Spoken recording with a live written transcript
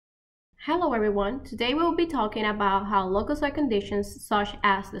Hello everyone, today we will be talking about how local soil conditions such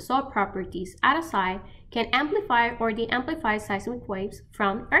as the soil properties at a site can amplify or de-amplify seismic waves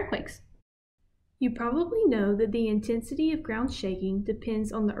from earthquakes. You probably know that the intensity of ground shaking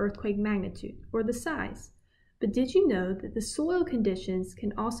depends on the earthquake magnitude, or the size. But did you know that the soil conditions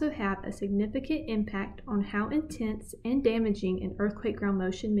can also have a significant impact on how intense and damaging an earthquake ground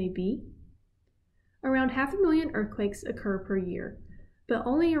motion may be? Around 500,000 earthquakes occur per year, but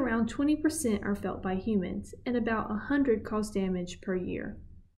only around 20% are felt by humans, and about 100 cause damage per year.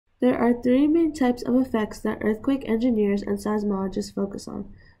 There are three main types of effects that earthquake engineers and seismologists focus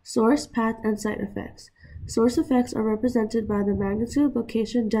on: source, path, and site effects. Source effects are represented by the magnitude,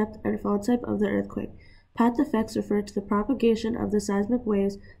 location, depth, and fault type of the earthquake. Path effects refer to the propagation of the seismic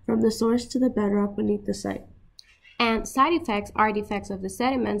waves from the source to the bedrock beneath the site. And site effects are the effects of the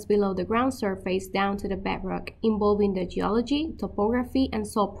sediments below the ground surface down to the bedrock, involving the geology, topography, and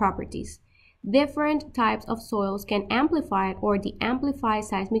soil properties. Different types of soils can amplify or de-amplify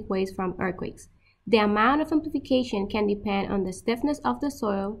seismic waves from earthquakes. The amount of amplification can depend on the stiffness of the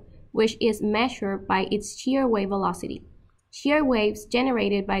soil, which is measured by its shear wave velocity. Shear waves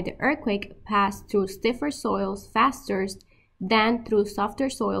generated by the earthquake pass through stiffer soils faster than through softer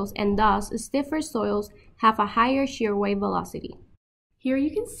soils, and thus stiffer soils have a higher shear wave velocity. Here you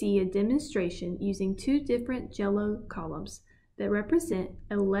can see a demonstration using two different jello columns that represent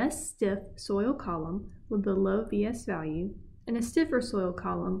a less stiff soil column with a low VS value and a stiffer soil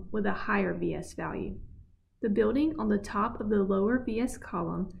column with a higher VS value. The building on the top of the lower VS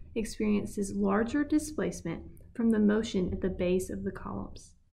column experiences larger displacement from the motion at the base of the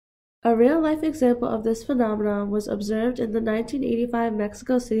columns. A real-life example of this phenomenon was observed in the 1985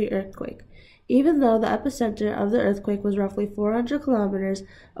 Mexico City earthquake. Even though the epicenter of the earthquake was roughly 400 kilometers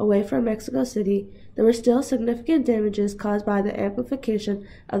away from Mexico City, there were still significant damages caused by the amplification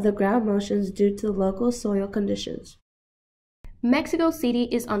of the ground motions due to the local soil conditions. Mexico City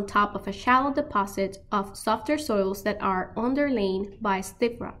is on top of a shallow deposit of softer soils that are underlain by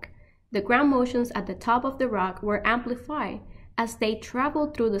stiff rock. The ground motions at the top of the rock were amplified as they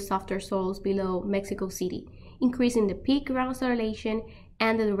traveled through the softer soils below Mexico City, increasing the peak ground oscillation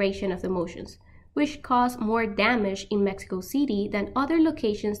and the duration of the motions, which caused more damage in Mexico City than other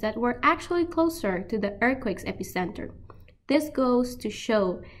locations that were actually closer to the earthquake's epicenter. This goes to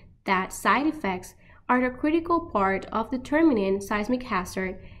show that side effects are the critical part of determining seismic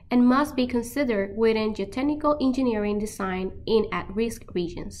hazard and must be considered within geotechnical engineering design in at-risk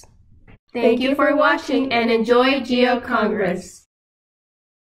regions. Thank you for watching and enjoy Geo-Congress.